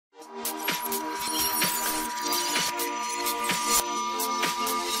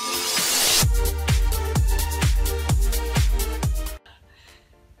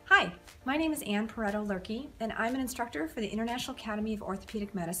is Ann Pareto-Lurkey, and I'm an instructor for the International Academy of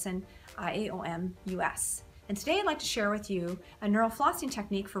Orthopedic Medicine, IAOM US. And today I'd like to share with you a neural flossing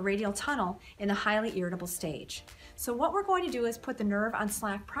technique for radial tunnel in the highly irritable stage. So what we're going to do is put the nerve on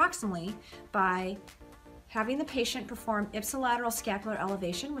slack proximally by having the patient perform ipsilateral scapular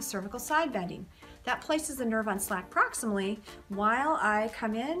elevation with cervical side bending. That places the nerve on slack proximally while I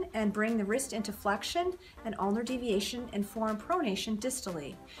come in and bring the wrist into flexion and ulnar deviation and forearm pronation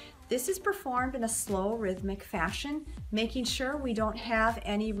distally. This is performed in a slow rhythmic fashion, making sure we don't have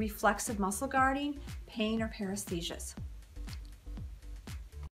any reflexive muscle guarding, pain, or paresthesias.